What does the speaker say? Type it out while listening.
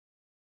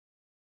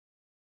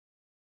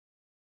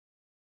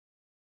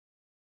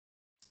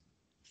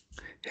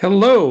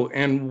Hello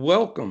and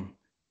welcome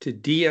to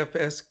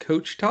DFS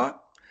Coach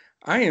Talk.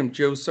 I am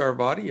Joe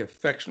Sarvati,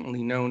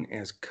 affectionately known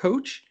as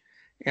Coach,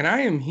 and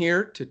I am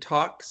here to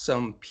talk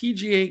some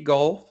PGA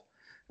golf.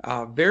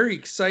 Very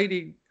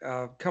excited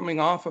coming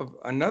off of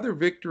another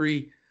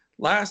victory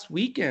last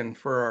weekend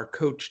for our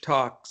Coach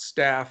Talk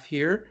staff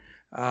here.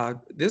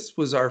 This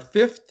was our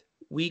fifth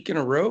week in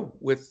a row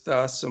with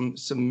some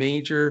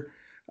major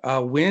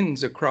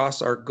wins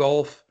across our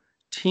golf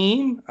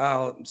team.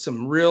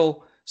 Some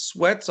real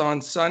sweats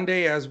on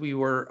Sunday as we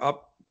were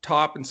up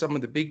top in some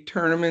of the big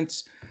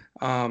tournaments.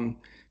 Um,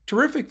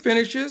 Terrific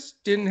finishes.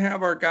 Didn't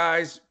have our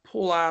guys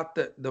pull out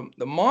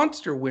the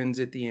monster wins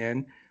at the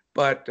end,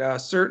 but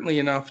certainly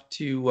enough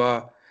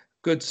to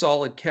good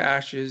solid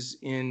cashes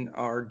in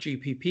our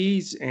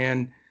GPPs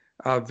and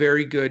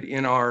very good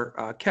in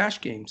our cash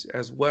games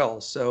as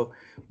well. So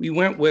we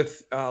went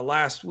with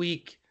last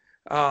week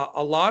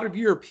a lot of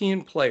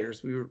European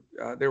players.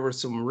 There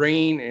was some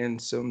rain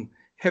and some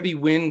heavy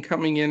wind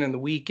coming in the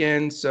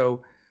weekend.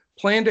 So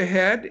planned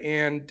ahead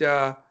and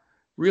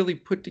really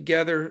put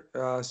together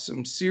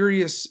some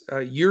serious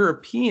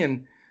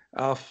European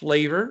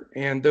flavor.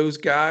 And those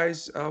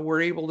guys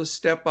were able to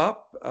step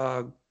up.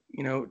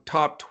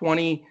 Top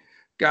 20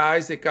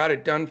 guys that got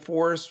it done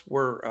for us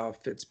were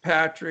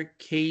Fitzpatrick,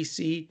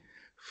 Casey,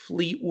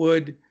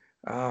 Fleetwood,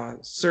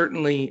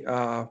 certainly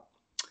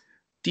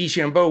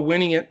DeChambeau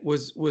winning it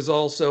was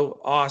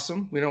also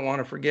awesome. We don't want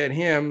to forget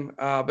him.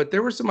 But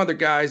there were some other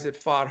guys that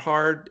fought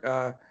hard.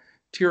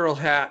 Tyrrell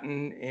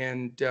Hatton,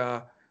 and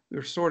we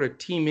were sort of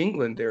Team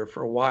England there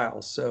for a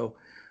while. So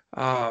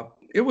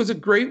it was a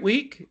great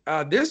week.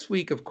 This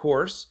week, of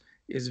course,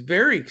 is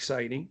very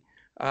exciting.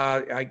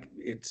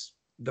 It's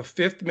the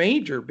fifth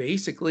major,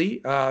 basically.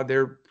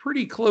 They're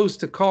pretty close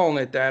to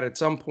calling it that at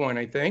some point,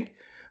 I think.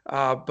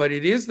 But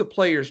it is the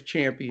Players'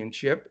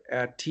 Championship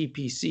at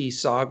TPC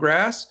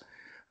Sawgrass.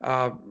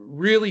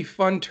 Really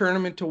fun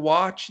tournament to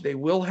watch. They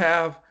will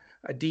have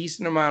a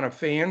decent amount of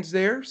fans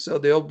there, so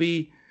they'll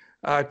be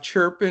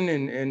chirping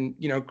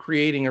and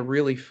creating a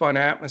really fun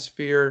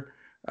atmosphere.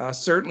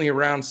 Certainly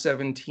around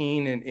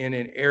 17 and in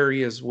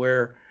areas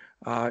where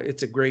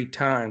it's a great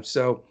time.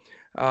 So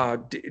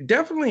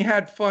definitely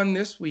had fun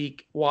this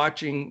week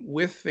watching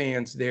with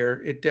fans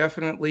there. It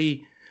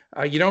definitely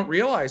you don't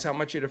realize how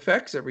much it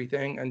affects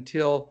everything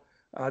until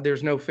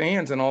there's no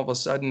fans, and all of a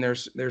sudden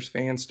there's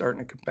fans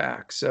starting to come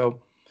back.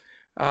 So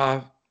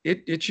uh,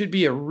 it should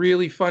be a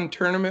really fun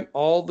tournament.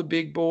 All the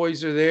big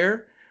boys are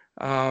there.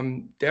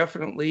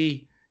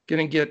 Definitely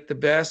going to get the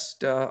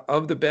best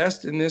of the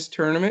best in this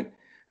tournament.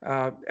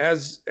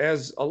 As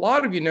a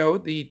lot of you know,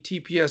 the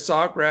TPS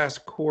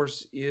Sawgrass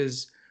course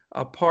is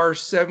a par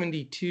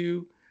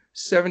 72,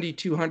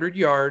 7,200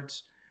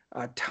 yards,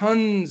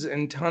 tons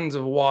and tons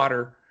of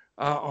water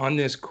on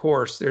this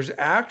course. There's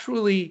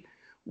actually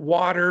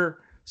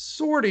water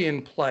sort of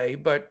in play,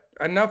 but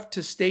enough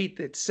to state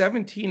that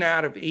 17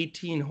 out of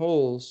 18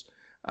 holes,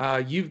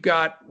 you've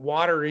got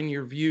water in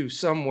your view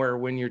somewhere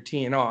when you're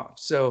teeing off.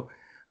 So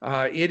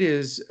it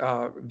is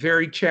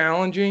very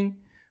challenging.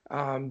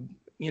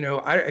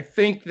 I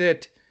think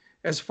that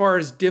as far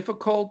as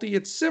difficulty,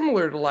 it's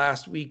similar to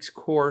last week's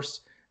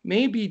course,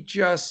 maybe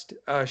just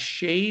a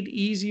shade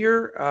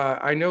easier.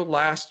 I know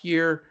last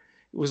year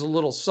it was a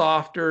little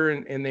softer,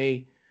 and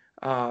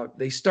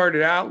they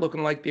started out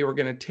looking like they were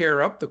going to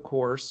tear up the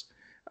course.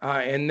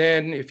 And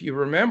then, if you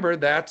remember,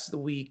 that's the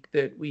week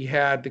that we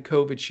had the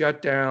COVID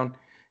shutdown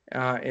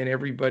and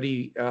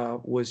everybody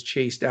was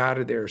chased out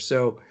of there.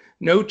 So,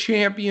 no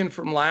champion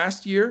from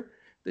last year.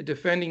 The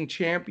defending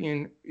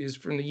champion is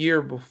from the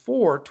year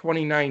before,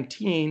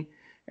 2019,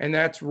 and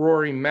that's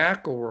Rory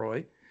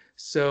McIlroy.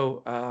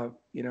 So,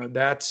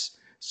 that's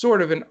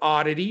sort of an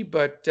oddity,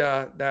 but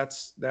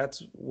that's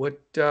what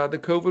the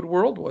COVID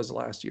world was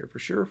last year for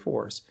sure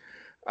for us.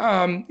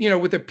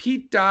 With a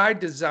Pete Dye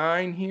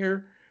design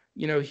here,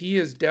 he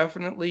is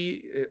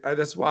definitely,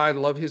 that's why I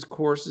love his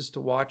courses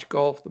to watch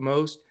golf the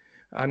most.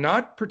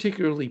 Not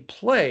particularly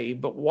play,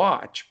 but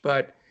watch.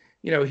 But,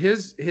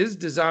 his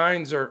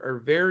designs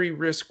are very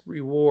risk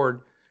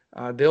reward.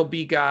 There'll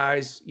be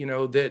guys,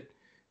 that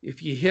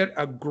if you hit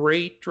a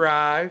great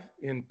drive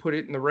and put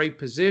it in the right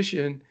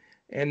position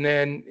and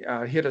then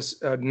hit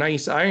a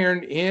nice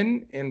iron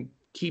in and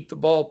keep the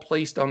ball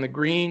placed on the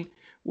green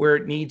where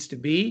it needs to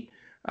be,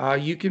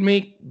 you can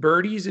make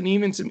birdies and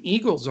even some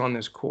eagles on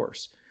this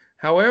course.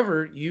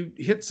 However, you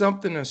hit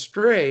something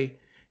astray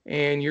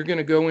and you're going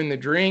to go in the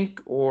drink,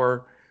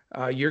 or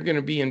you're going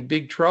to be in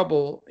big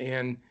trouble.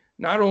 And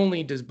not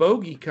only does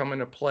bogey come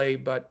into play,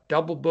 but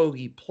double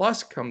bogey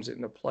plus comes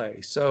into play.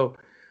 So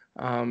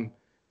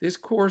this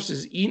course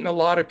has eaten a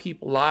lot of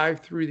people alive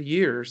through the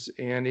years,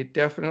 and it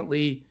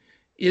definitely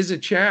is a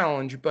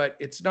challenge, but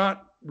it's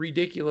not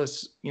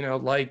ridiculous,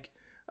 like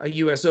a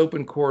U.S.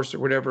 Open course or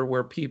whatever,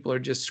 where people are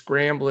just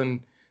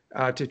scrambling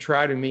to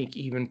try to make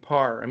even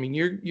par. I mean,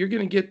 you're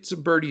going to get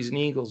some birdies and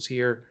eagles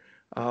here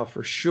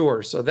for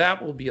sure. So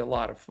that will be a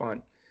lot of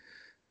fun.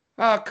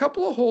 A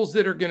couple of holes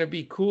that are going to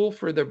be cool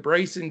for the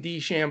Bryson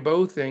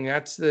DeChambeau thing.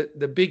 That's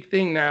the big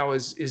thing now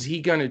is he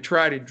going to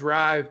try to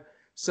drive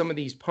some of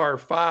these par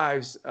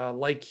fives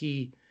like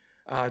he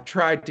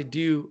tried to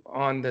do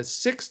on the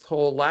sixth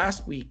hole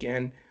last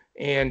weekend.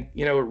 And,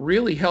 it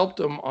really helped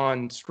him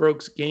on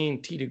strokes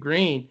gained tee to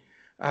green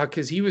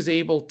because he was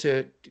able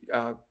to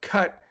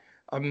cut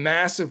a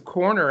massive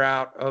corner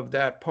out of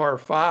that par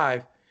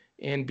five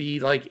and be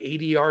like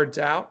 80 yards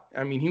out.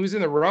 I mean, he was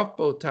in the rough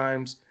both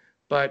times,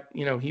 but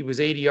he was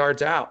 80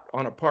 yards out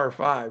on a par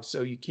five,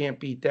 so you can't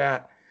beat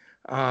that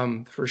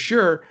for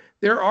sure.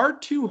 There are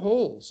two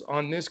holes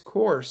on this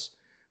course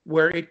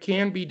where it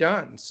can be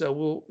done.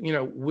 So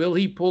will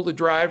he pull the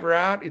driver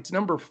out? It's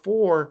number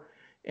 4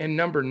 and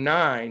number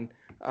 9.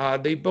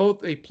 They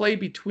play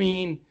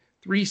between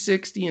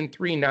 360 and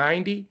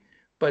 390,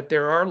 but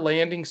there are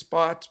landing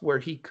spots where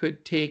he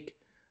could take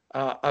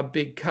a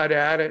big cut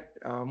at it.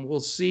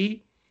 We'll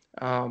see.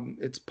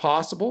 It's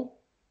possible.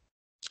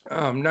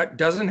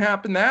 Doesn't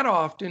happen that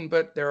often,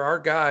 but there are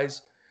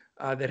guys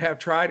that have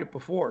tried it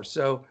before.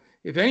 So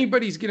if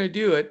anybody's going to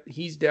do it,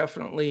 he's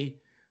definitely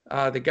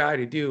the guy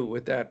to do it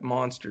with that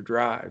monster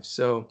drive.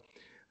 So,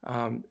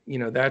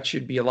 that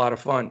should be a lot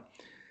of fun.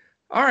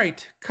 All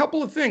right,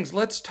 couple of things.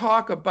 Let's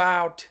talk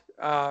about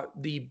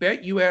the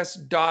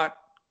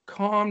betus.com.pa,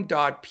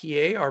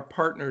 our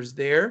partners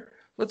there.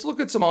 Let's look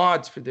at some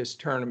odds for this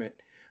tournament.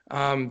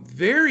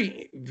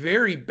 Very,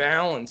 very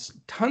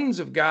balanced. Tons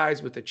of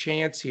guys with a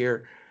chance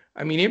here.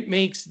 I mean, it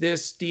makes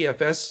this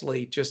DFS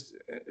slate just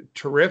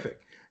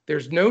terrific.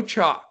 There's no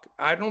chalk.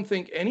 I don't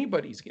think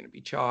anybody's going to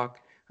be chalk.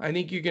 I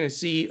think you're going to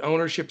see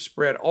ownership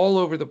spread all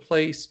over the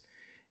place.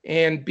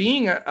 And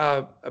being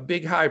a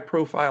big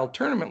high-profile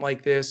tournament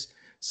like this,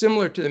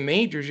 similar to the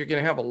majors, you're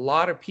going to have a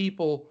lot of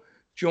people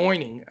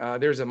joining.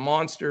 There's a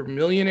monster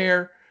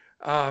millionaire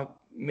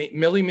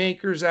millie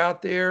makers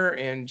out there,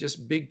 and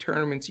just big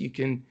tournaments you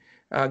can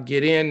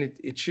get in.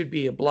 It should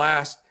be a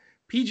blast.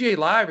 PGA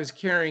Live is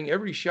carrying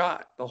every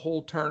shot the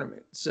whole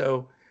tournament.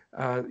 So,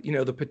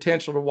 the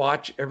potential to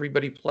watch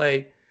everybody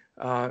play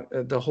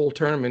the whole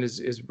tournament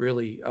is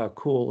really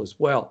cool as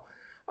well.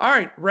 All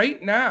right,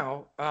 right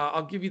now,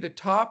 I'll give you the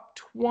top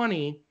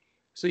 20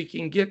 so you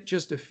can get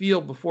just a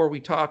feel before we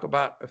talk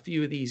about a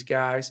few of these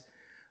guys.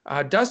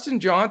 Dustin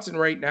Johnson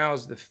right now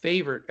is the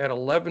favorite at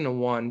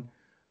 11-1,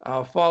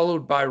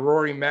 followed by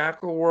Rory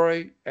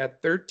McIlroy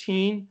at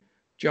 13,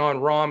 Jon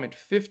Rahm at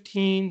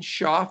 15,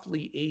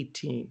 Schauffele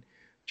 18.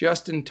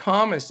 Justin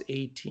Thomas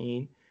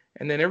 18,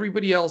 and then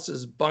everybody else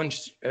is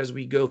bunched as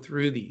we go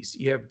through these.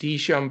 You have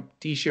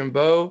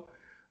DeChambeau,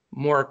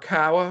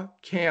 Morikawa,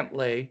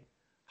 Cantlay,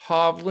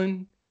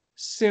 Hovland,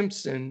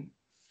 Simpson,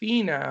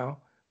 Finau,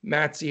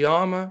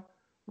 Matsuyama,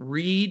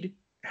 Reed,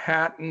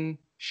 Hatton,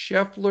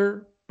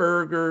 Scheffler,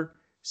 Berger,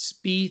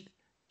 Spieth,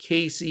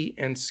 Casey,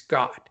 and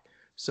Scott.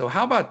 So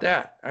how about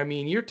that? I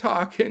mean, you're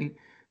talking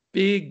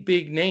big,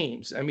 big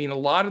names. I mean, a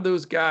lot of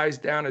those guys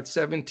down at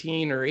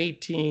 17 or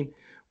 18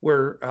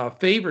 were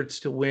favorites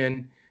to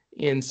win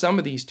in some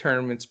of these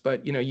tournaments,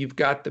 but you've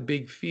got the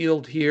big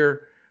field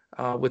here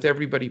with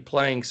everybody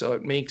playing, so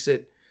it makes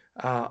it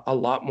a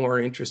lot more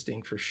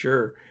interesting for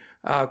sure.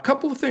 A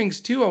couple of things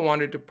too I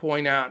wanted to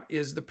point out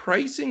is the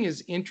pricing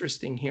is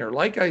interesting here.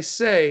 Like I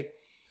say,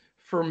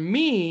 for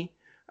me,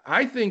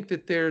 I think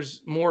that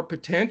there's more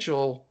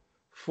potential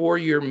for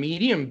your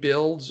medium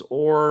builds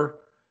or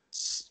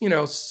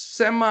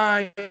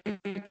semi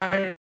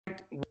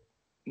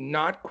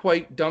not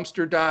quite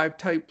dumpster dive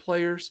type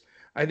players.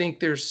 I think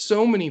there's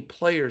so many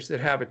players that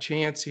have a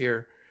chance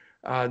here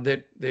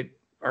that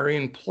are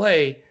in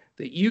play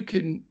that you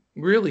can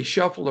really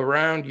shuffle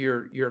around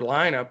your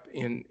lineup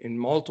in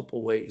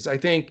multiple ways. I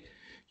think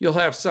you'll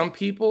have some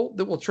people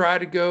that will try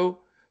to go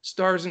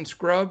stars and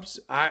scrubs.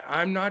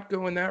 I'm not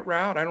going that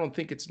route. I don't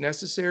think it's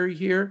necessary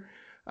here.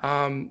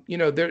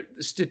 They're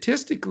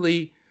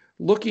statistically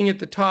looking at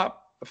the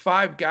top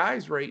 5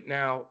 guys right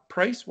now,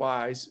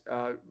 price-wise,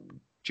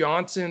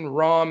 Johnson,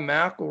 Rahm,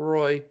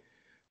 McIlroy,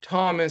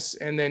 Thomas,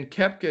 and then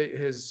Koepka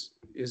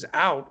is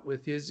out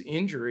with his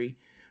injury.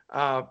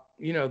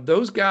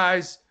 Those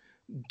guys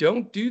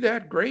don't do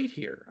that great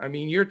here. I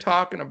mean, you're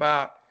talking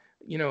about,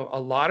 a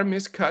lot of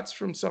miscuts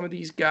from some of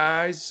these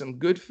guys, some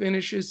good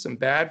finishes, some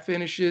bad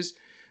finishes,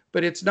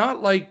 but it's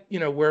not like,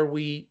 where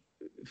we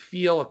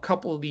feel a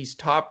couple of these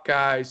top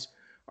guys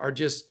are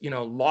just,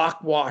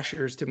 lock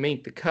washers to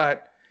make the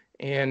cut.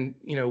 And,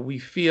 we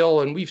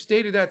feel, and we've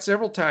stated that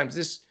several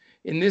times,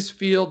 in this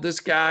field, this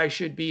guy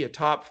should be a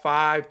top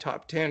 5,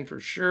 top 10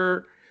 for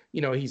sure.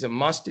 He's a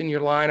must in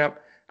your lineup.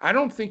 I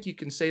don't think you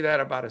can say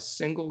that about a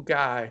single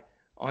guy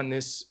on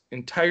this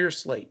entire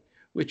slate,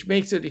 which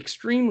makes it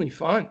extremely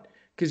fun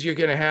because you're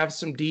going to have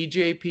some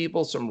DJ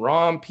people, some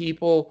Rahm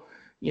people,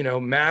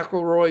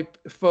 McIlroy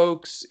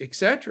folks,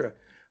 etc.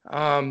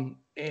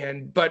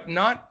 But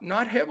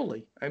not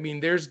heavily. I mean,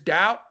 there's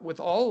doubt with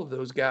all of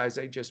those guys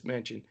I just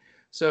mentioned.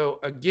 So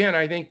again,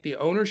 I think the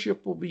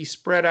ownership will be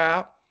spread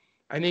out.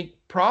 I think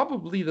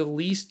probably the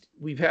least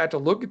we've had to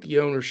look at the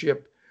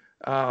ownership,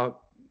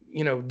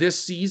 this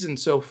season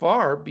so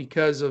far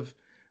because of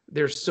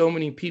there's so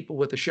many people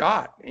with a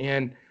shot.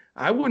 And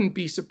I wouldn't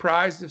be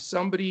surprised if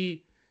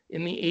somebody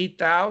in the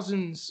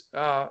 8,000s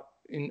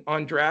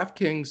on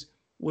DraftKings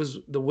was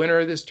the winner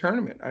of this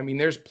tournament. I mean,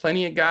 there's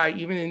plenty of guys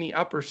even in the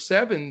upper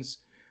sevens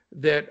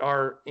that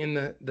are in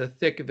the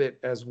thick of it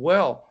as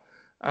well.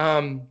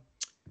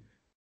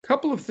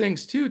 Couple of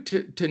things too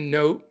to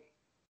note.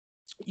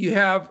 You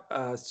have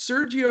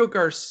Sergio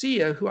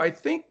Garcia, who I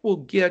think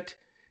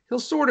he'll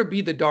sort of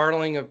be the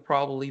darling of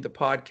probably the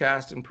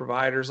podcast and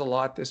providers a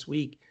lot this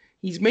week.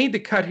 He's made the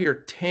cut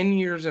here 10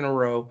 years in a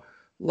row,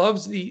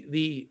 loves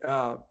the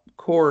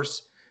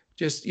course,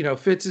 just,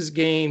 fits his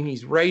game.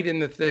 He's right in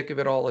the thick of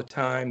it all the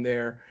time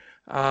there.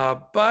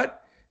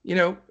 But,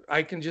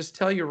 I can just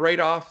tell you right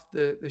off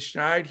the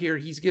schneid here,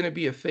 he's going to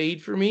be a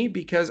fade for me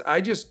because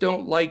I just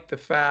don't like the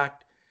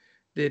fact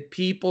that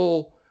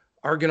people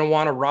are going to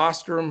want to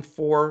roster him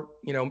for,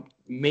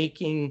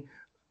 making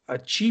a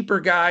cheaper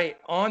guy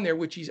on there,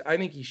 which I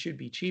think he should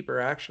be cheaper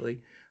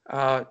actually.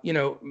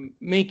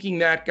 Making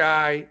that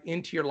guy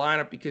into your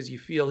lineup because you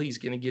feel he's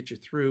going to get you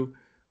through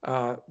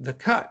the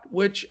cut,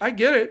 which I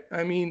get it.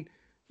 I mean,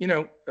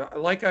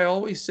 like I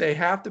always say,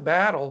 half the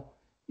battle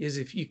is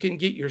if you can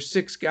get your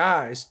 6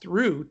 guys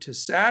through to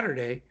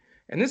Saturday,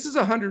 and this is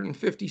a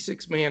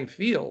 156-man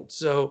field.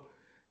 So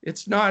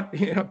it's not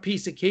a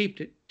piece of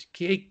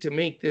cake to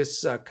make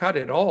this cut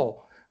at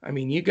all. I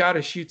mean, you got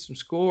to shoot some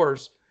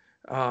scores,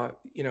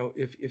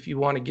 if you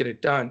want to get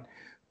it done.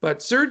 But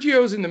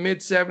Sergio's in the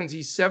mid sevens.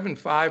 He's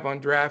 7.5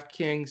 on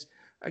DraftKings.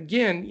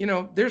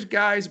 Again, there's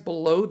guys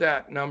below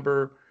that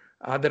number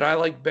that I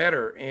like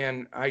better,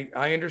 and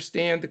I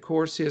understand the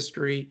course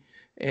history.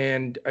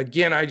 And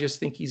again, I just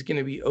think he's going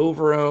to be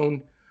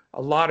overowned.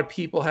 A lot of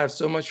people have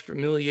so much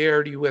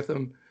familiarity with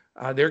him.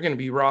 They're going to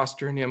be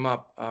rostering him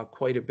up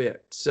quite a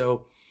bit.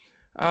 So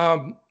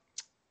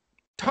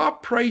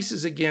top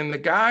prices, again, the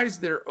guys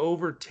that are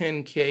over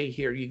 10K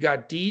here. You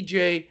got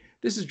DJ.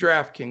 This is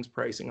DraftKings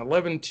pricing,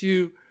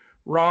 11.2,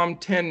 Rahm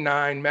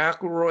 10.9,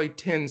 McIlroy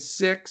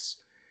 10.6,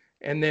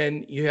 and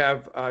then you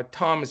have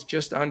Thomas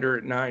just under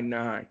at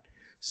 9.9.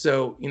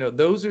 So,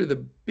 those are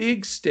the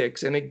big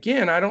sticks. And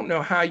again, I don't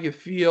know how you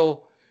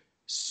feel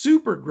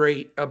super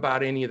great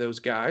about any of those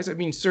guys. I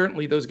mean,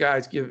 certainly those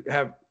guys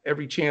have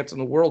every chance in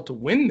the world to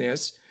win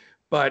this,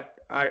 but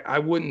I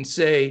wouldn't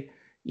say,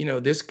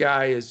 this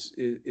guy is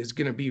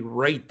going to be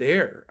right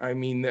there. I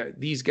mean,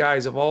 these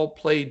guys have all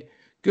played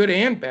good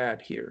and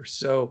bad here.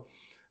 So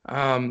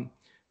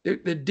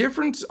the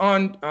difference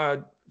on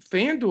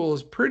FanDuel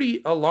is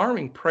pretty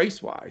alarming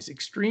price-wise,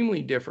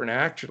 extremely different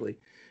actually.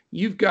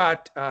 You've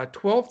got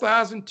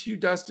 12,000 to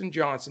Dustin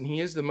Johnson.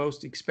 He is the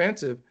most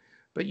expensive,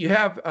 but you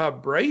have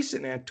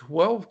Bryson at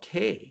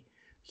 12K.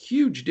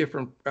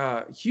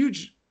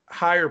 Huge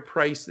higher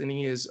price than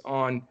he is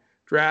on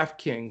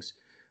DraftKings.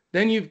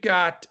 Then you've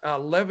got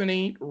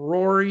 11.8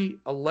 Rory,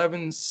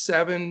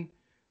 11.7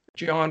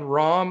 John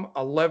Rahm,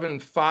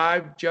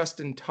 11.5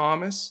 Justin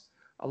Thomas,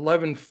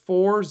 11.4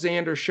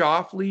 Xander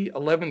Schauffele,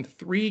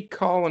 11.3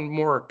 Colin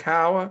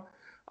Morikawa,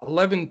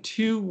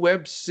 11.2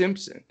 Webb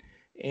Simpson,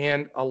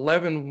 and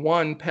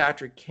 11.1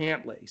 Patrick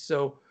Cantlay.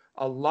 So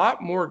a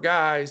lot more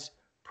guys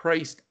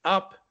priced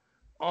up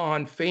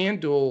on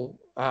FanDuel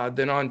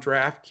than on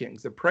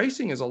DraftKings. The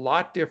pricing is a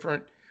lot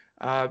different.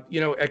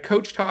 At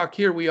Coach Talk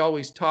here, we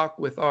always talk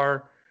with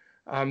our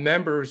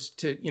members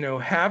to,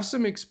 have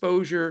some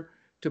exposure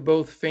to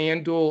both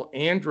FanDuel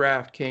and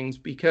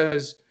DraftKings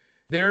because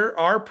there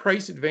are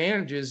price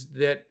advantages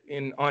that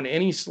on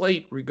any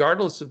slate,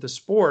 regardless of the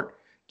sport,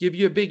 give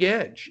you a big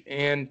edge.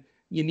 And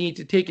you need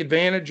to take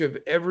advantage of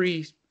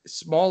every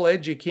small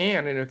edge you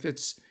can. And if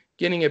it's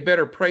getting a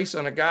better price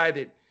on a guy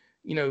that,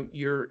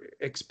 you're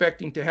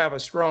expecting to have a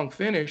strong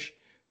finish,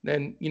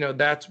 then,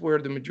 that's where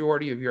the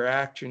majority of your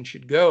action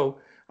should go.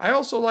 I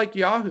also like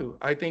Yahoo.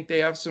 I think they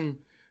have some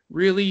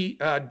really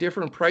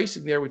different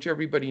pricing there, which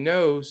everybody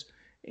knows.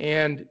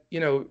 And,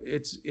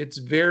 it's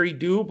very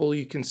doable.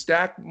 You can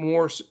stack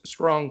more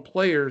strong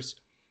players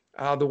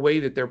the way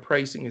that their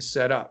pricing is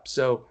set up.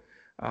 So,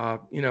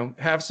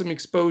 have some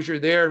exposure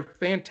there.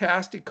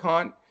 Fantastic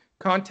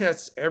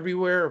contests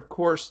everywhere. Of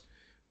course,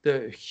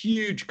 the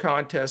huge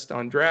contest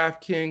on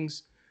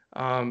DraftKings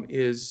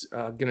is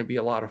going to be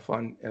a lot of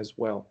fun as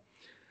well.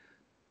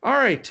 All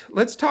right,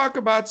 let's talk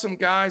about some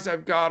guys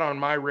I've got on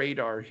my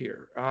radar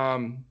here.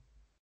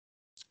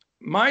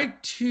 My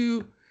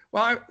two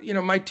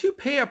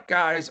pay-up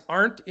guys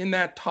aren't in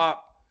that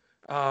top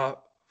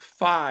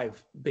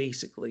 5,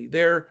 basically.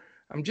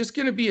 I'm just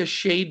going to be a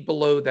shade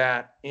below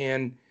that.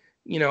 And,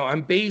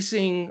 I'm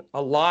basing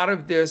a lot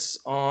of this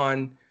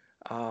on,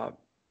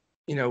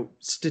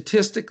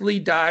 statistically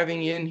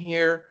diving in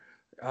here,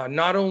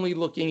 not only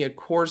looking at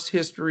course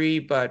history,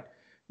 but,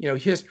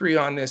 history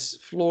on this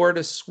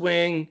Florida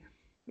swing,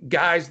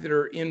 guys that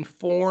are in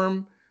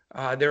form.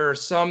 There are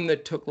some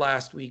that took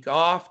last week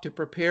off to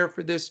prepare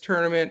for this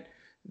tournament.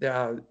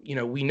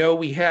 We know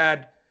we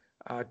had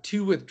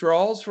 2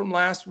 withdrawals from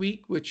last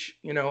week, which,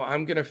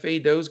 I'm going to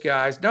fade those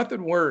guys.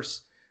 Nothing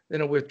worse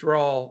than a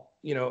withdrawal,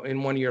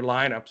 in one of your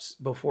lineups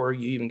before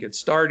you even get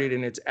started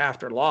and it's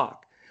after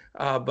lock.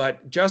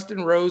 But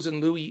Justin Rose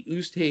and Louis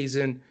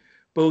Oosthuizen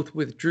both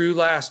withdrew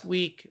last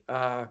week.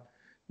 I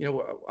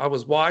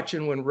was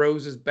watching when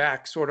Rose's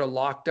back sort of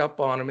locked up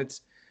on him. It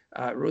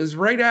was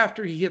right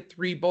after he hit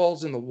 3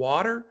 balls in the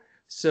water.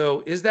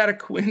 So is that a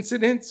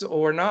coincidence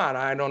or not?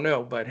 I don't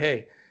know. But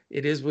hey,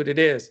 it is what it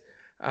is.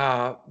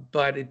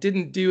 But it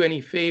didn't do any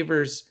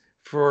favors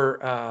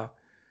for uh,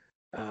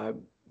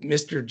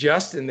 Mr.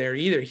 Justin there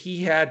either.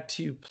 He had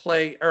to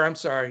play, or I'm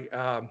sorry,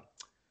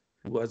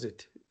 who was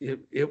it?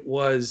 It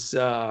was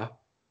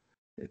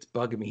it's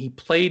bugging me. He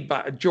played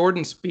by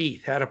Jordan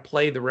Spieth had to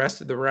play the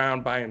rest of the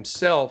round by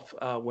himself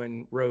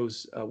when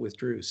Rose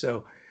withdrew.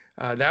 So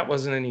that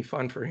wasn't any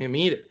fun for him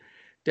either.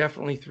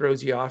 Definitely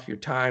throws you off your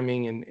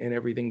timing and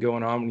everything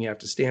going on when you have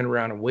to stand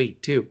around and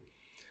wait too.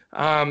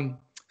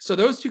 So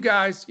those two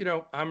guys,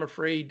 I'm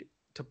afraid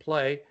to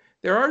play.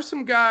 There are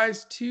some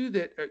guys too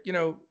that,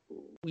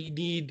 we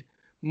need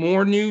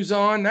more news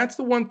on. That's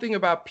the one thing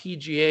about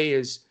PGA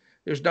is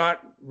there's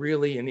not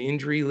really an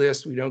injury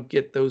list. We don't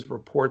get those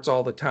reports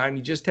all the time.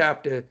 You just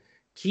have to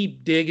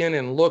keep digging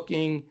and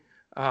looking.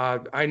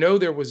 I know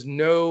there was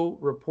no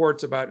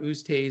reports about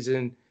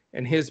Oosthuizen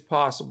and his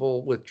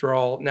possible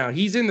withdrawal. Now,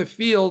 he's in the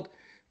field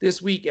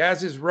this week,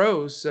 as is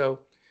Rose, so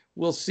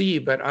we'll see,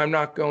 but I'm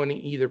not going to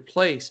either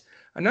place.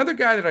 Another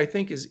guy that I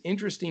think is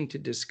interesting to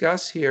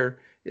discuss here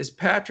is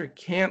Patrick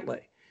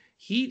Cantlay.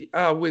 He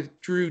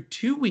withdrew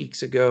 2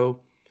 weeks ago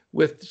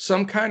with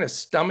some kind of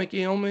stomach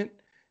ailment,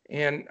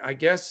 and I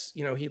guess,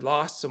 he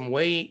lost some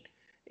weight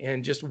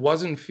and just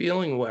wasn't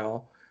feeling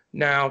well.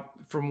 Now,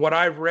 from what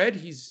I've read,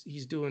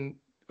 he's doing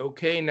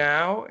okay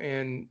now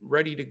and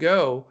ready to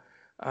go.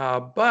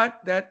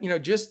 But that,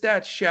 just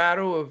that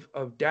shadow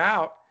of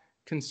doubt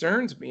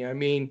concerns me. I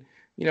mean,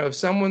 if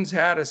someone's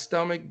had a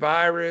stomach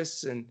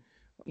virus and,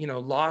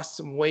 lost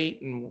some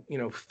weight and,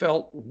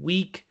 felt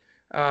weak,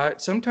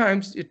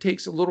 sometimes it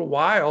takes a little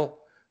while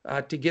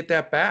to get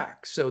that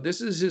back. So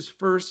this is his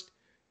first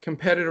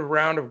competitive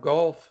round of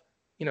golf,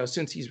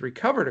 since he's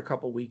recovered a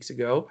couple weeks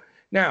ago.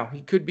 Now,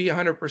 he could be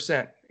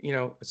 100%,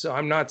 so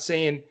I'm not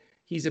saying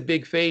he's a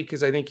big fade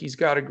because I think he's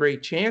got a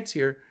great chance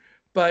here.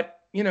 But,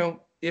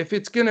 if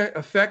it's going to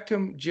affect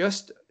him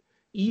just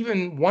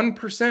even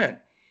 1%,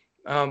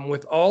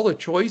 with all the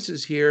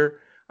choices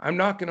here, I'm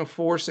not going to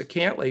force a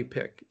Cantlay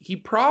pick. He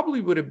probably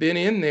would have been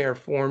in there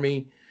for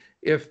me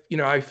if,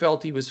 I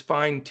felt he was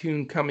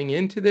fine-tuned coming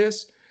into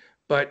this.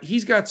 But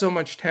he's got so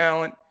much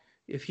talent.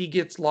 If he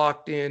gets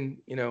locked in,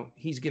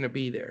 he's going to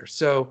be there.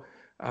 So,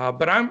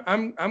 but I'm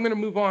going to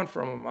move on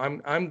from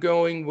him. I'm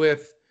going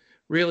with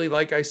really,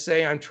 like I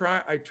say, I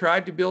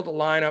tried to build a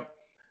lineup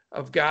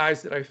of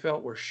guys that I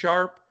felt were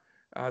sharp,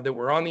 that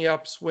were on the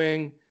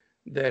upswing,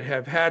 that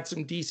have had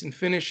some decent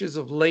finishes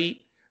of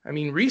late. I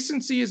mean,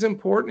 recency is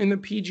important in the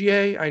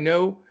PGA. I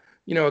know,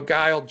 a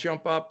guy will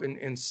jump up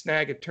and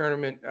snag a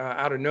tournament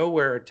out of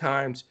nowhere at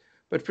times,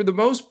 but for the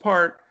most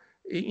part,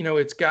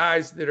 it's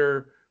guys that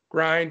are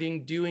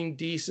grinding, doing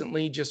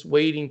decently, just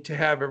waiting to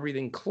have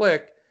everything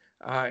click.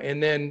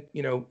 And then,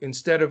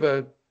 instead of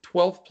a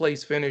 12th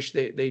place finish,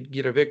 they'd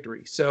get a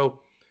victory.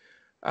 So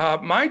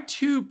my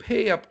two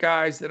pay-up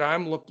guys that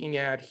I'm looking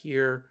at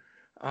here,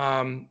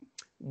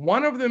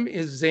 one of them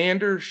is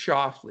Xander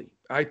Schauffele.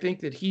 I think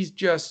that he's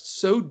just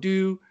so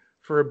due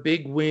for a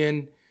big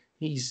win.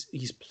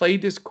 He's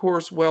played this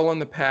course well in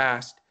the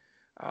past.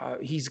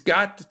 He's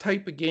got the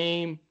type of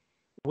game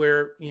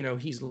where,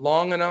 he's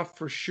long enough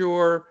for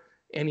sure,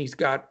 and he's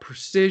got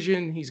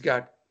precision. He's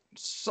got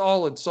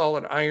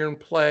solid iron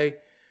play.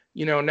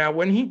 Now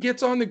when he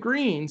gets on the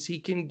greens, he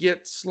can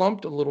get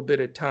slumped a little bit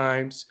at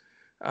times,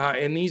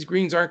 and these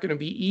greens aren't going to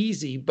be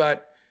easy.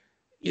 But,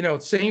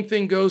 same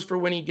thing goes for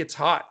when he gets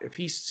hot. If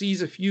he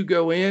sees a few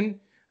go in,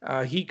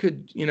 he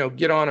could,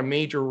 get on a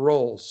major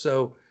roll.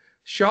 So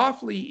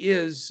Schauffele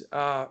is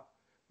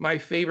my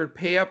favorite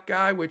pay-up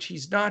guy, which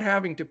he's not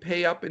having to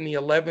pay up in the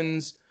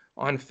 11s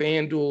on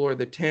Fanduel or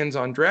the 10s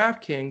on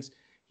Draftkings.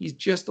 He's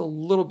just a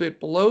little bit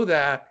below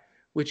that,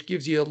 which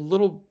gives you a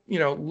little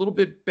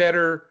bit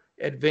better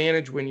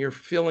advantage when you're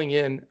filling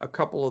in a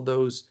couple of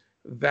those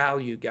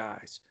value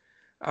guys.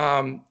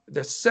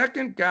 The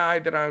second guy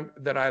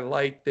that I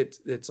like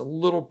that's a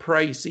little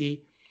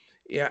pricey,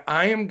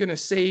 I am going to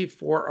save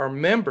for our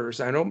members.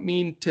 I don't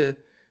mean to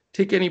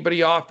tick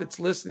anybody off that's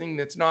listening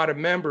that's not a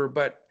member,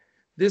 but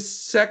this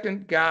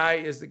second guy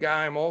is the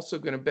guy I'm also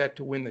going to bet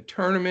to win the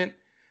tournament,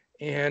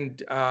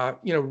 and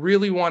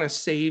really want to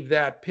save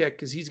that pick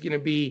because he's going to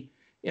be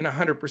in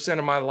 100%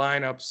 of my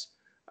lineups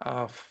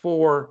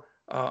for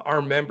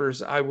our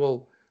members. I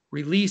will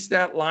release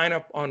that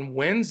lineup on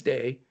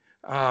Wednesday.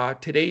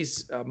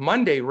 Today's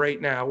Monday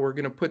right now. We're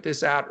going to put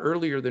this out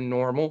earlier than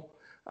normal,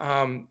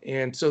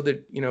 and so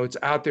that it's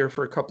out there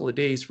for a couple of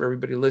days for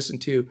everybody to listen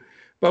to.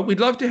 But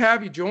we'd love to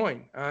have you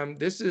join.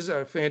 This is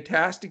a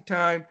fantastic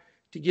time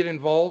to get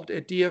involved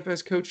at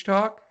DFS Coach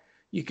Talk.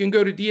 You can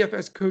go to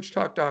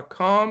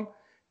dfscoachtalk.com,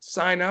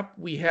 sign up.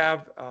 We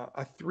have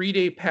a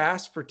 3-day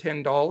pass for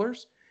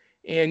 $10,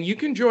 and you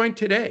can join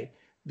today.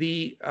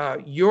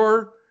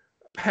 Your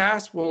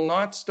pass will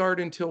not start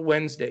until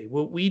Wednesday.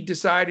 What we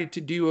decided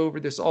to do over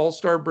this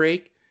All-Star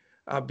break,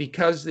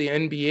 because the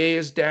NBA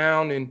is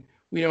down and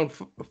we don't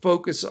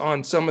focus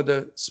on some of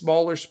the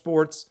smaller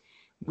sports,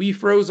 we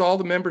froze all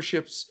the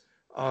memberships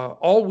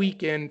all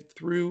weekend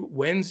through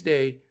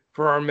Wednesday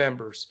for our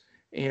members.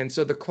 And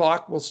so the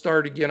clock will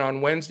start again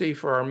on Wednesday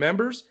for our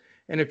members.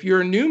 And if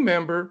you're a new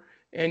member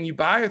and you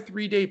buy a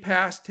 3-day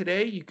pass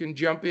today, you can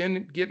jump in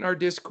and get in our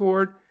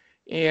Discord.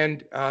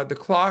 And the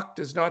clock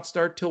does not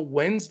start till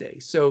Wednesday.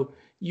 So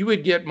you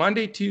would get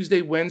Monday,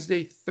 Tuesday,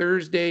 Wednesday,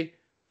 Thursday,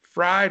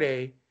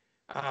 Friday,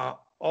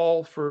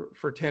 all for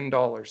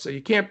 $10. So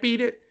you can't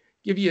beat it.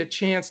 Give you a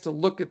chance to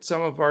look at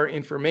some of our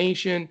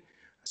information.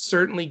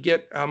 Certainly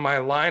get my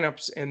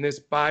lineups and this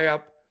buy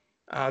up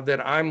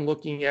that I'm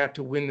looking at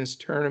to win this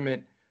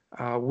tournament,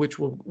 which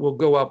will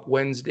go up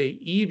Wednesday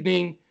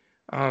evening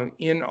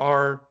in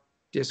our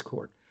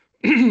Discord.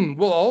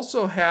 We'll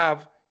also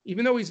have,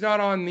 even though he's not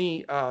on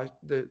the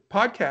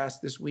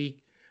podcast this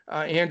week,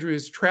 Andrew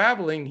is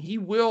traveling. He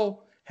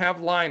will have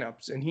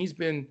lineups, and he's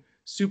been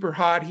super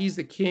hot. He's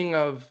the king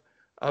of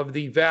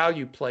the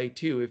value play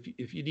too.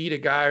 If you need a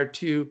guy or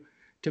two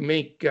to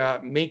make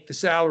the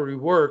salary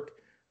work,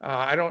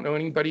 I don't know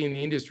anybody in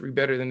the industry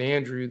better than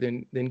Andrew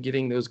than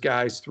getting those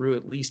guys through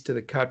at least to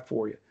the cut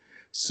for you.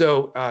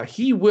 So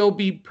he will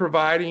be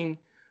providing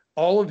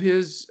all of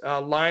his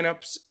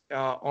lineups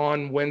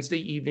on Wednesday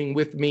evening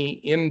with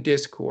me in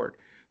Discord.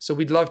 So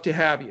we'd love to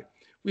have you.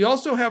 We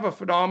also have a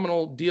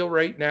phenomenal deal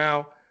right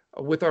now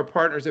with our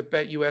partners at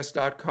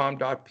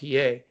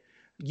betus.com.pa.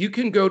 You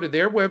can go to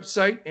their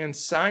website and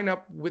sign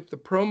up with the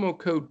promo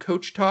code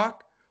CoachTalk,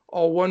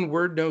 all one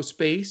word, no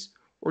space,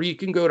 or you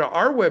can go to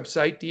our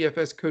website,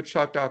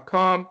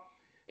 dfscoachtalk.com,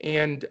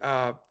 and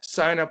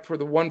sign up for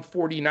the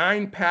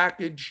 $149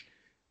 package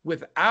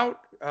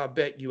without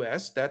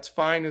BetUS. That's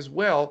fine as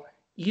well.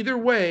 Either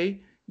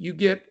way, you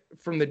get,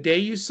 from the day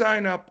you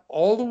sign up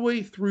all the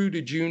way through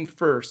to June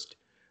 1st,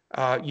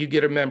 you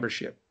get a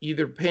membership,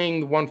 either paying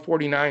the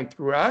 $149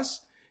 through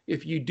us.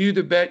 If you do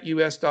the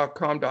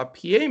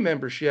betus.com.pa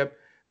membership,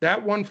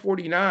 that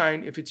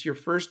 $149, if it's your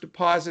first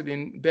deposit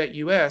in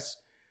BetUS,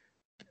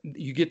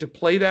 you get to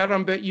play that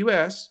on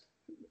BetUS,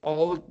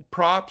 all the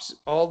props,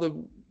 all the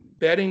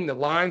betting, the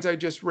lines I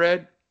just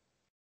read.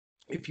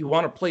 If you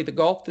want to play the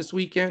golf this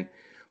weekend,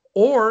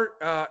 or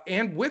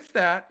and with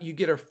that, you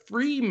get a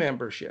free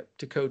membership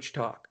to Coach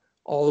Talk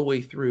all the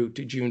way through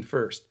to June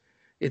 1st.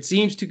 It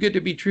seems too good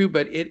to be true,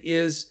 but it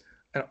is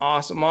an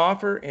awesome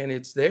offer, and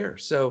it's there.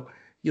 So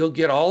you'll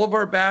get all of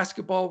our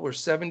basketball. We're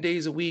 7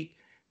 days a week.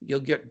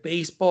 You'll get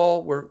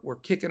baseball. We're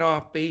kicking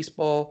off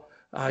baseball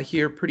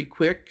here pretty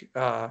quick,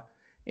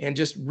 and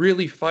just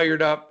really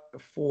fired up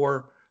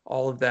for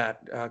all of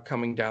that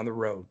coming down the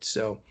road.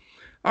 So,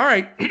 all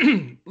right,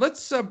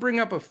 let's bring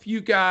up a few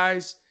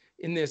guys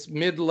in this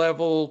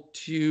mid-level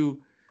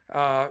to,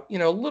 a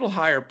little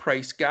higher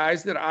price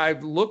guys that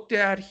I've looked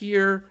at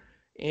here,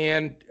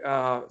 and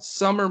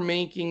some are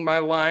making my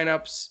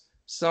lineups,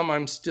 some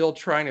I'm still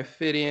trying to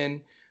fit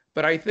in.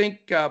 But I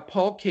think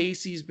Paul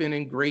Casey's been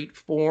in great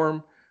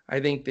form. I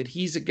think that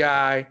he's a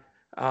guy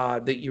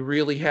that you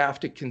really have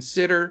to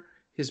consider.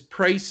 His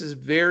price is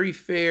very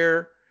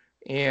fair,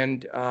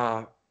 and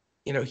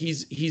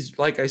he's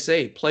like I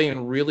say,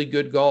 playing really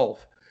good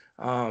golf.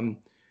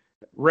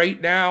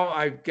 Right now,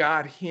 I've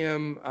got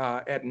him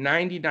at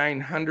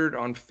 9,900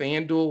 on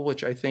Fanduel,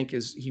 which I think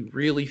he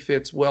really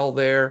fits well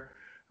there.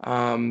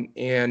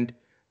 And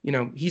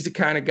he's the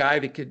kind of guy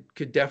that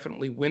could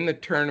definitely win the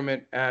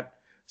tournament at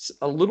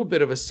a little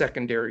bit of a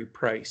secondary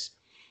price.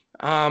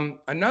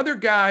 Another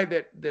guy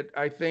that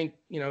I think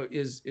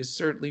is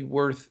certainly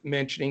worth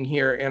mentioning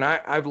here, and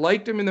I've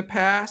liked him in the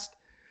past.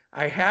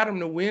 I had him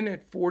to win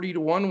at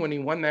 40-1 when he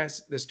won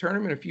this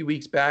tournament a few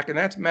weeks back, and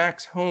that's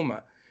Max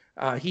Homa.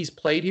 He's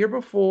played here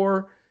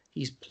before.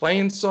 He's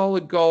playing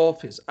solid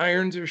golf. His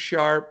irons are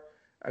sharp.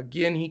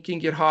 Again, he can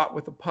get hot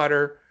with a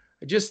putter.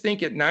 I just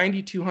think at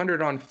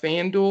 9,200 on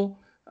FanDuel,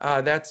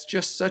 that's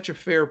just such a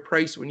fair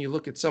price when you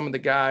look at some of the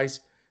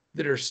guys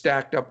that are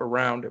stacked up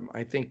around him.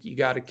 I think you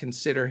got to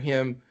consider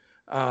him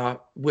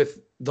with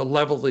the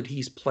level that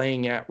he's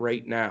playing at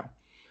right now.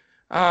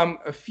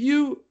 A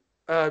few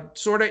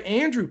sort of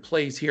Andrew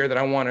plays here that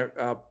I want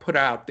to put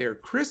out there.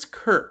 Chris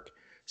Kirk,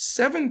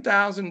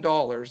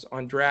 $7,000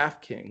 on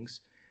Draftkings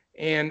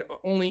and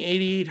only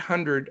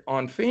 8,800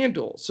 on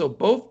FanDuel. So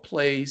both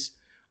plays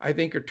I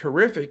think are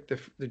terrific.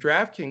 The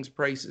Draftkings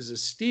price is a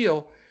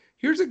steal.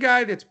 Here's a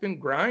guy that's been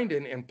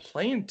grinding and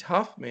playing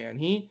tough, man.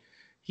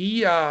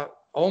 He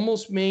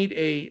almost made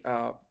a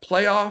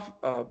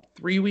playoff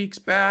 3 weeks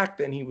back.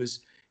 Then he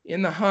was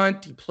in the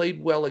hunt. He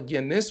played well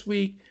again this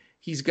week.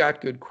 He's got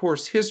good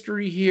course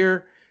history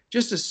here.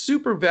 Just a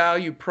super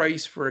value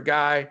price for a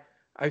guy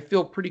I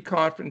feel pretty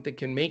confident that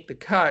can make the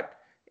cut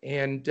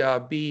and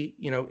be,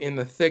 in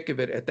the thick of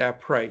it at that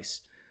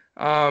price.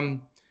 I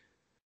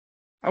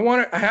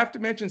have to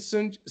mention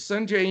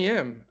Sungjae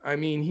Im. I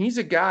mean, he's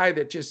a guy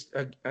that just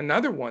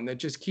another one that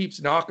just keeps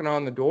knocking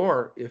on the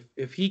door.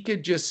 If he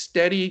could just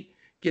steady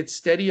gets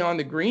steady on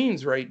the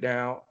greens right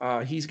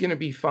now, he's going to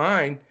be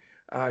fine.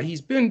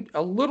 He's been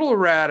a little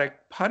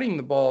erratic putting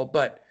the ball,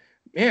 but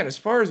man, as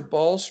far as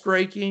ball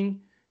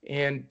striking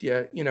and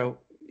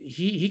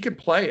he could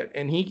play it,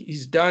 and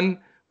he's done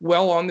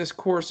well on this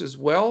course as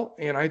well,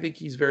 and I think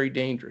he's very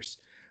dangerous.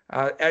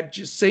 At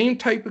just same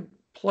type of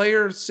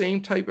player,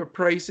 same type of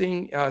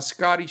pricing,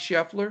 Scotty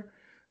Scheffler,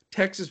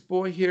 Texas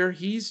boy here,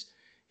 he's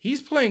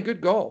playing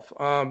good golf.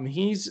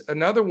 He's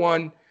another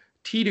one,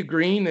 tee to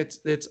green,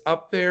 that's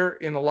up there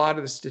in a lot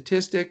of the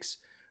statistics.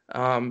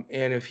 And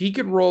if he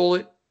could roll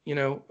it,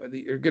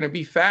 they're going to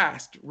be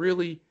fast,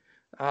 really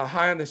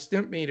high on the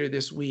stimp meter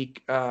this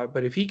week.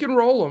 But if he can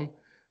roll them,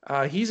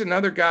 he's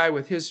another guy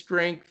with his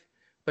strength,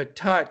 but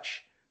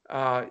touch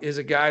is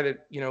a guy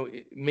that,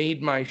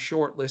 made my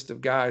short list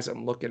of guys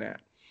I'm looking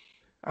at.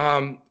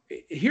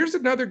 Here's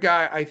another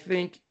guy I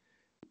think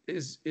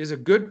is a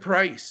good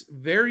price,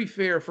 very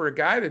fair for a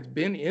guy that's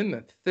been in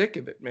the thick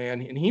of it,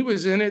 man. And he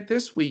was in it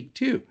this week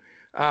too.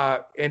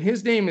 And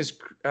his name is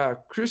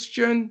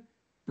Christian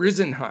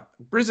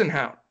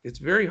Brisenhout. It's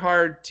very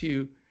hard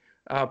to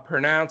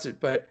pronounce it,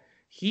 but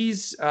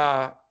he's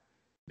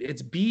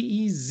it's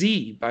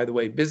B-E-Z, by the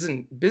way,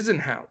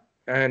 Brisenhout,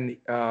 and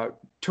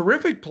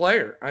terrific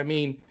player. I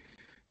mean,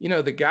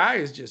 the guy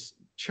is just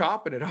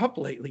chopping it up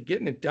lately,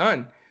 getting it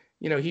done.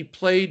 He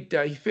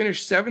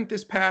finished 7th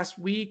this past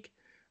week.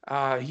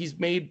 He's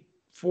made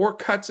 4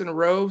 cuts in a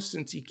row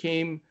since he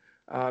came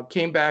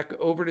back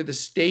over to the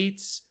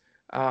States.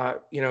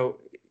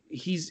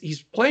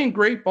 He's playing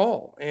great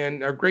ball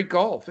and great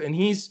golf. And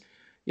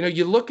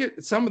you look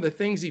at some of the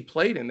things he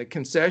played in the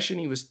concession.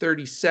 He was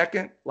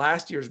 32nd,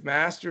 last year's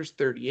Masters,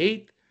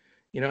 38th,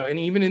 and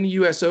even in the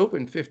U.S.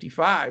 Open,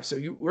 55.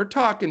 So we're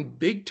talking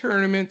big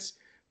tournaments,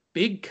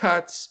 big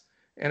cuts,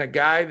 and a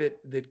guy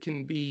that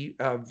can be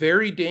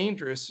very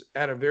dangerous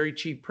at a very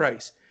cheap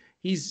price.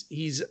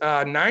 He's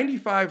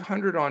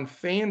 9,500 on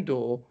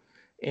Fanduel,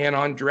 and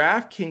on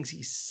Draftkings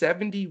he's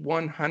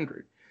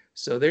 7,100.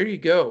 So there you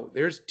go.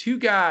 There's 2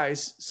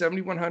 guys,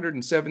 7,100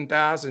 and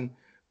 7,000,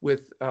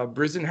 with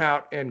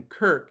Brisenhout and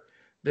Kirk,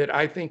 that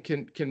I think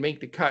can make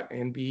the cut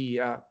and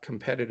be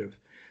competitive.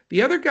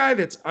 The other guy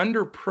that's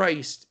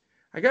underpriced,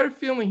 I got a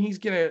feeling he's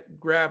going to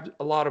grab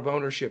a lot of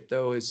ownership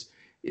though, is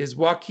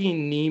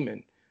Joaquin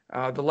Niemann.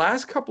 The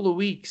last couple of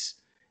weeks,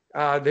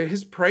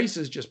 his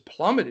prices just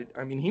plummeted.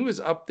 I mean, he was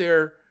up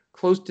there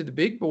close to the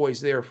big boys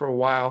there for a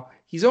while.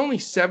 He's only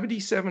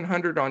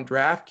 7,700 on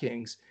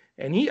DraftKings,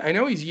 and I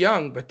know he's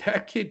young, but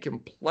that kid can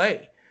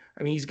play.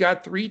 I mean, he's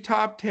got 3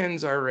 top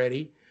 10s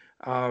already.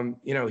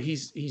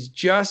 He's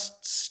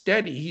just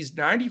steady. He's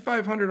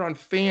 9,500 on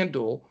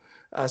FanDuel,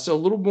 so a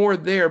little more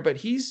there. But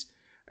it's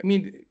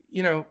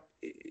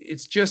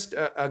just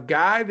a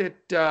guy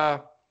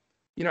that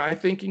I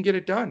think can get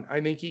it done.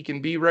 I think he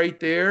can be right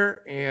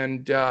there,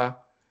 and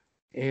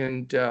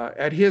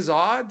at his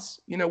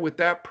odds, with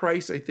that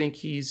price, I think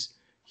he's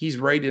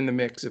right in the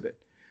mix of it.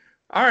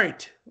 All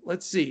right,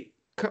 let's see.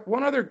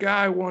 One other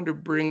guy I wanted to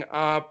bring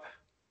up.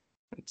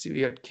 Let's see,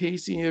 we got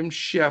Casey M.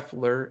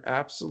 Scheffler.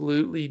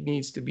 Absolutely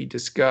needs to be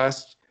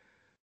discussed.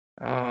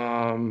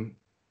 Brisenhout,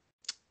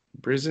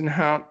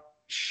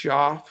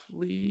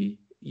 Schauffele.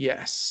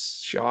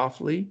 Yes,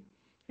 Schauffele.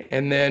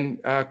 And then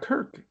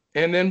Kirk.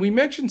 And then we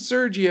mentioned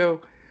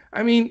Sergio.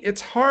 I mean,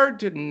 it's hard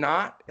to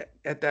not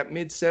at that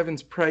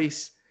mid-7s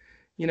price.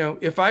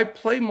 If I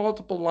play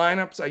multiple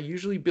lineups, I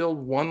usually build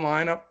one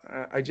lineup.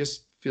 I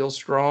just feel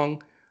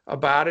strong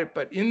about it.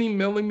 But in the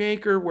Millie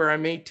Maker, where I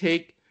may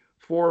take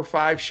 4 or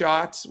 5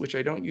 shots, which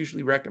I don't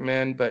usually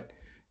recommend, but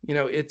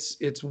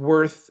it's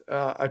worth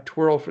a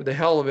twirl for the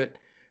hell of it.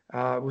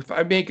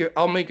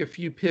 I'll make a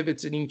few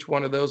pivots in each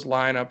one of those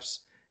lineups,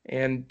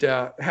 and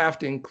have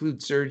to include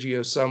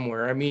Sergio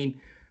somewhere. I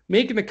mean,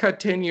 making the cut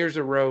 10 years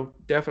in a row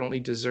definitely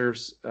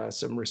deserves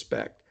some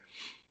respect.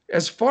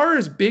 As far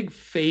as big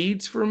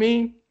fades for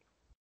me,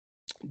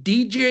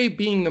 DJ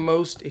being the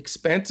most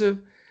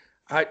expensive,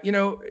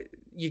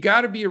 you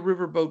got to be a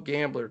riverboat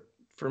gambler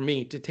for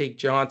me to take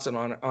Johnson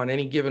on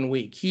any given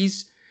week.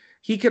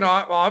 He can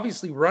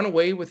obviously run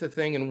away with the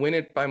thing and win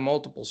it by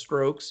multiple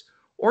strokes,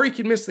 or he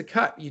can miss the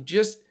cut. You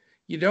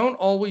don't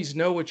always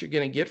know what you're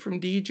going to get from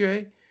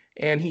DJ,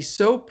 and he's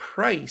so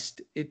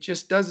priced, it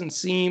just doesn't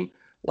seem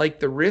like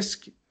the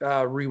risk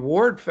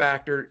reward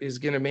factor is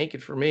going to make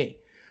it for me.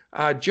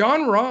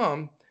 John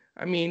Rahm,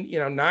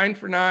 9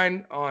 for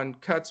 9 on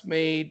cuts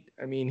made.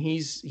 I mean,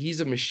 he's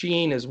a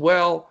machine as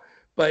well.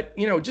 But,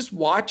 just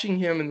watching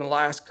him in the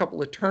last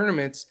couple of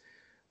tournaments,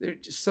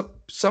 just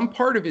some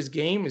part of his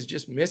game is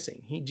just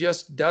missing. He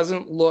just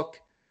doesn't look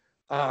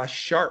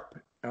sharp.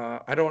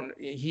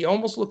 He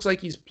almost looks like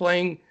he's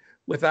playing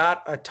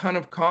without a ton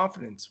of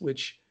confidence,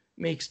 which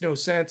makes no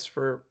sense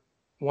for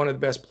one of the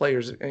best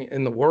players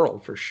in the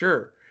world, for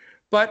sure.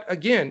 But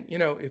again,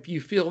 if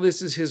you feel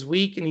this is his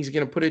week and he's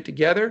going to put it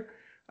together,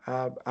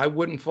 I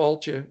wouldn't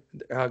fault you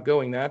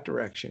going that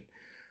direction.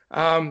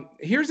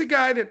 Here's a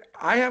guy that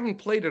I haven't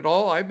played at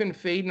all. I've been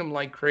fading him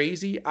like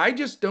crazy. I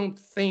just don't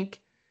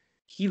think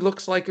he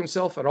looks like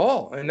himself at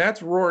all. And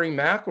that's Rory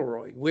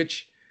McIlroy,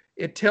 which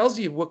it tells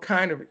you what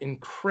kind of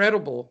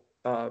incredible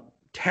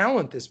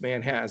talent this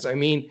man has. I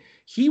mean,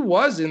 he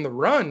was in the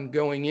run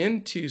going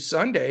into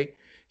Sunday.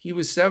 He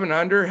was 7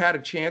 under, had a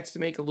chance to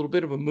make a little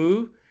bit of a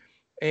move,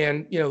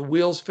 and the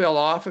wheels fell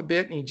off a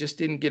bit and he just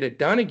didn't get it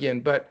done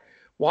again. But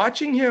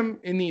watching him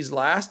in these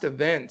last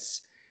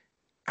events,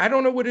 I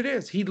don't know what it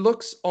is. He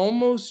looks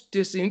almost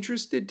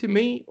disinterested to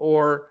me,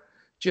 or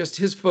just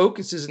his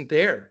focus isn't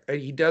there.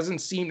 He doesn't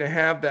seem to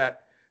have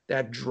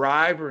that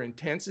drive or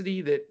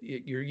intensity that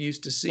you're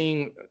used to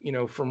seeing,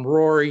 from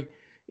Rory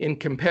in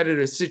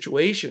competitive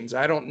situations.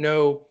 I don't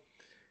know,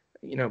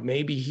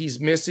 maybe he's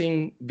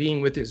missing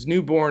being with his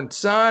newborn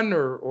son,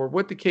 or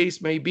what the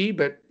case may be,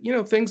 but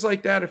things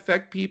like that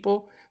affect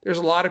people. There's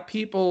a lot of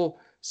people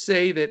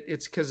say that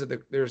it's because of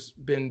there's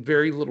been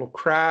very little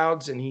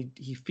crowds and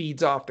he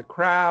feeds off the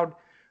crowd.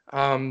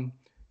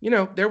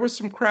 There was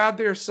some crowd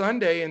there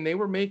Sunday and they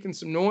were making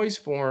some noise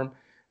for him,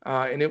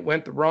 and it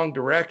went the wrong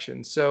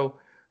direction. So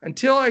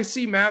until I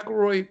see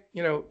McIlroy,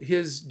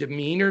 his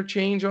demeanor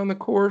change on the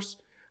course,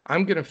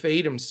 I'm going to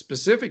fade him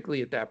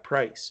specifically at that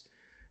price.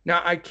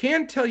 Now, I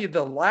can tell you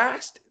the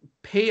last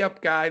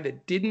pay-up guy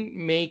that didn't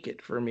make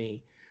it for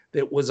me,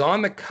 that was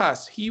on the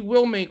cusp, he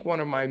will make one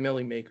of my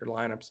Millie Maker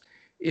lineups,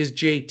 is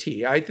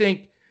JT. I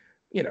think,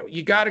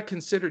 you got to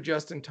consider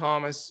Justin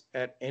Thomas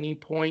at any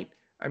point.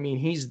 I mean,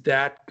 he's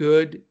that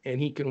good, and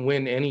he can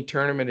win any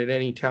tournament at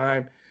any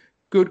time.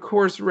 Good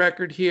course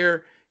record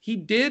here. He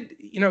did,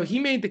 he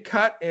made the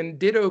cut and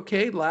did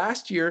okay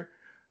last year,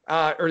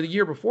 or the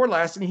year before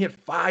last, and he had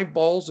 5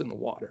 balls in the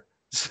water.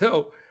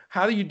 So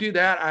how do you do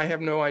that? I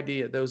have no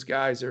idea. Those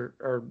guys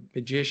are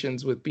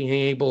magicians with being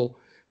able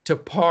to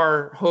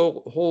par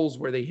holes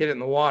where they hit it in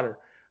the water,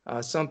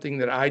 something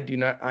that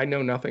I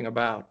know nothing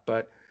about.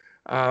 But,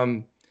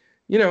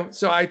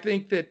 so I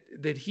think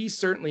that he's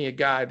certainly a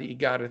guy that you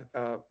got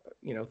to,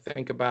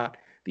 think about.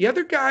 The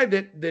other guy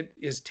that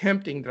is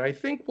tempting that I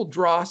think will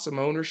draw some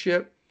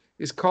ownership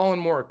is Colin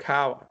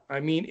Morikawa.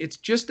 I mean, it's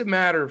just a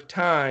matter of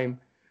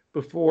time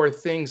before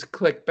things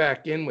click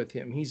back in with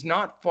him. He's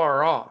not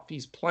far off.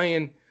 He's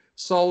playing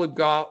solid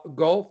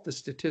golf. The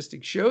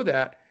statistics show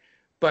that,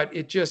 but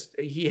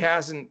he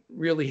hasn't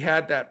really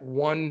had that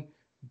one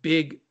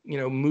big,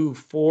 move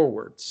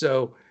forward.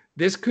 So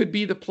this could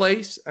be the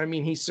place. I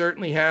mean, he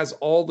certainly has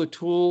all the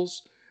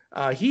tools.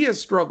 He has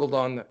struggled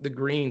on the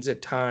greens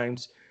at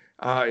times.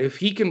 If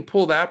he can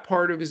pull that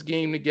part of his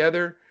game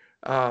together,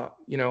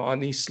 on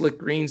these slick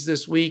greens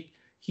this week,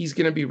 he's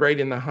going to be right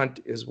in the hunt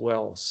as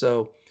well.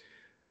 So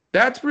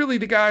that's really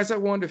the guys I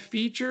wanted to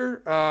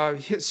feature.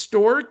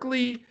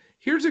 Historically,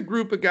 here's a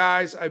group of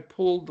guys I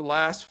pulled the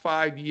last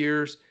 5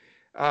 years,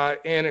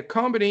 and a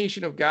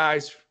combination of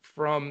guys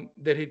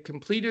that had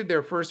completed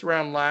their first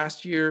round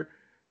last year,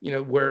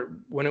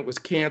 when it was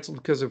canceled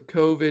because of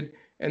COVID,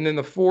 and then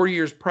the 4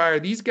 years prior.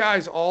 These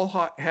guys all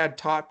had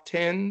top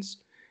 10s,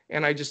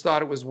 and I just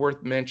thought it was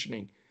worth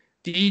mentioning.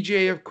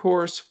 DJ, of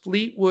course,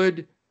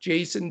 Fleetwood,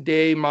 Jason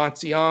Day,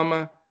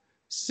 Matsuyama,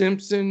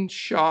 Simpson,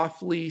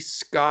 Schauffele,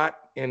 Scott,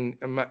 and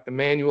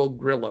Emmanuel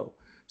Grillo.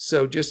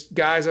 So just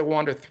guys I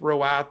want to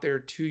throw out there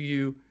to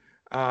you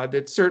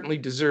that certainly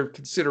deserve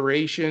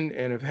consideration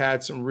and have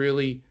had some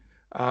really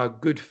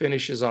good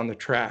finishes on the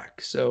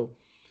track. So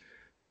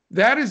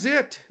that is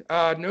it.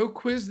 No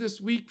quiz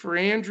this week for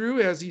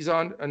Andrew, as he's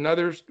on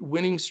another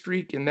winning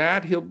streak in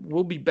that.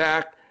 We'll be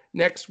back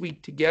next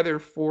week together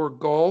for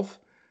golf.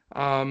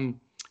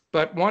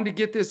 But wanted to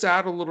get this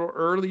out a little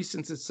early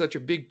since it's such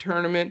a big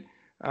tournament.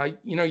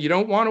 You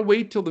don't want to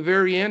wait till the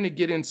very end to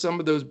get in some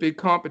of those big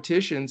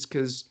competitions,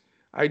 because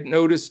I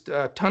noticed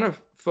a ton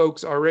of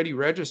folks already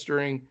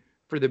registering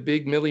for the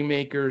big Millie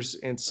Makers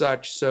and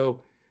such.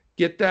 So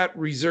get that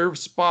reserve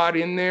spot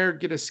in there,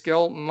 get a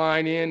skeleton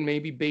line in,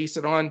 maybe base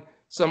it on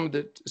some of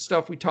the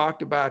stuff we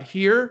talked about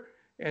here,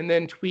 and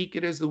then tweak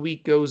it as the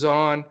week goes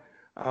on.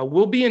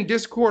 We'll be in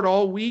Discord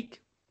all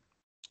week.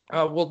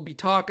 We'll be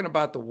talking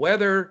about the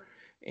weather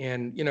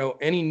and,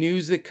 any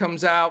news that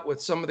comes out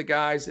with some of the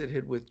guys that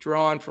had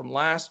withdrawn from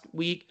last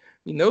week. I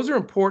mean, those are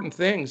important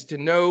things to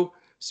know,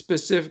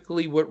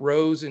 specifically what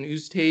Rose and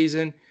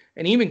Oosthuizen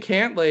and even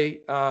Cantlay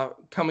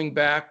coming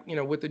back,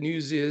 what the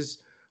news is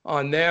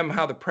on them,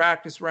 how the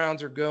practice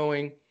rounds are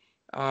going.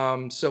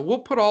 So we'll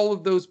put all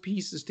of those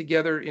pieces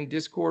together in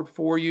Discord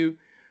for you.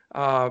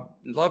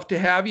 Love to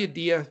have you,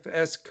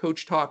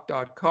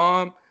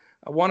 dfscoachtalk.com.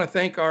 I want to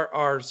thank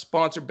our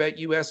sponsor,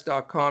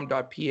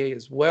 betus.com.pa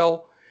as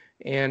well.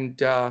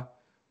 And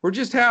we're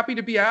just happy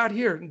to be out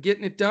here and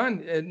getting it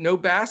done. No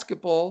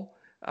basketball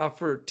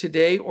for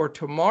today or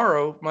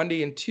tomorrow,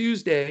 Monday and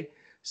Tuesday.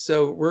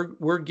 So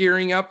we're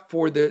gearing up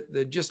for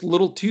the just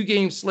little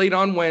 2-game slate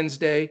on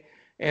Wednesday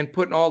and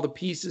putting all the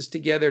pieces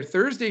together.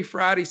 Thursday,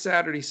 Friday,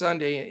 Saturday,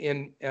 Sunday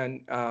in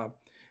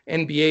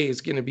NBA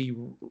is going to be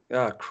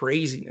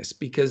craziness,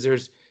 because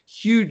there's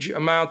huge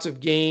amounts of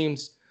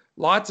games,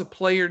 lots of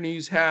player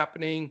news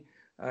happening.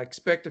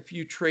 Expect a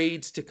few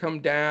trades to come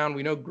down.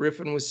 We know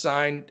Griffin was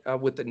signed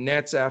with the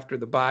Nets after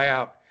the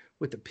buyout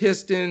with the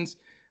Pistons.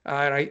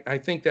 And I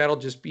think that'll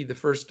just be the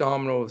first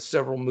domino of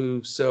several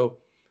moves. So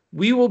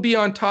we will be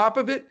on top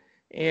of it,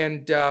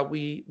 and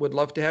we would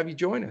love to have you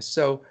join us.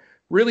 So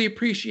really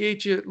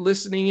appreciate you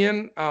listening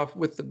in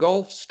with the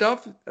golf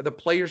stuff. The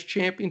Players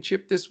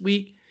Championship this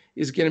week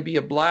is going to be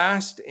a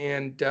blast,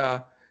 and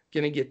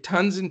going to get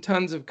tons and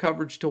tons of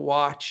coverage to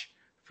watch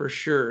for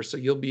sure. So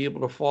you'll be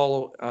able to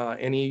follow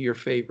any of your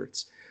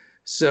favorites.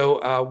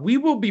 So we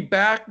will be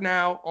back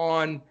now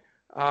on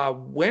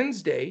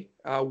Wednesday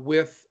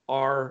with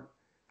our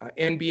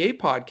NBA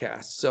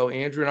podcast. So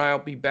Andrew and I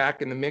will be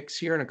back in the mix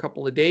here in a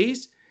couple of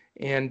days.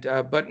 And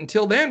but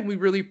until then, we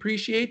really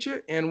appreciate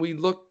you, and we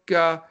look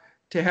to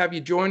have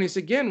you join us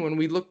again when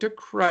we look to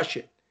crush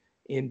it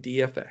in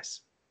DFS.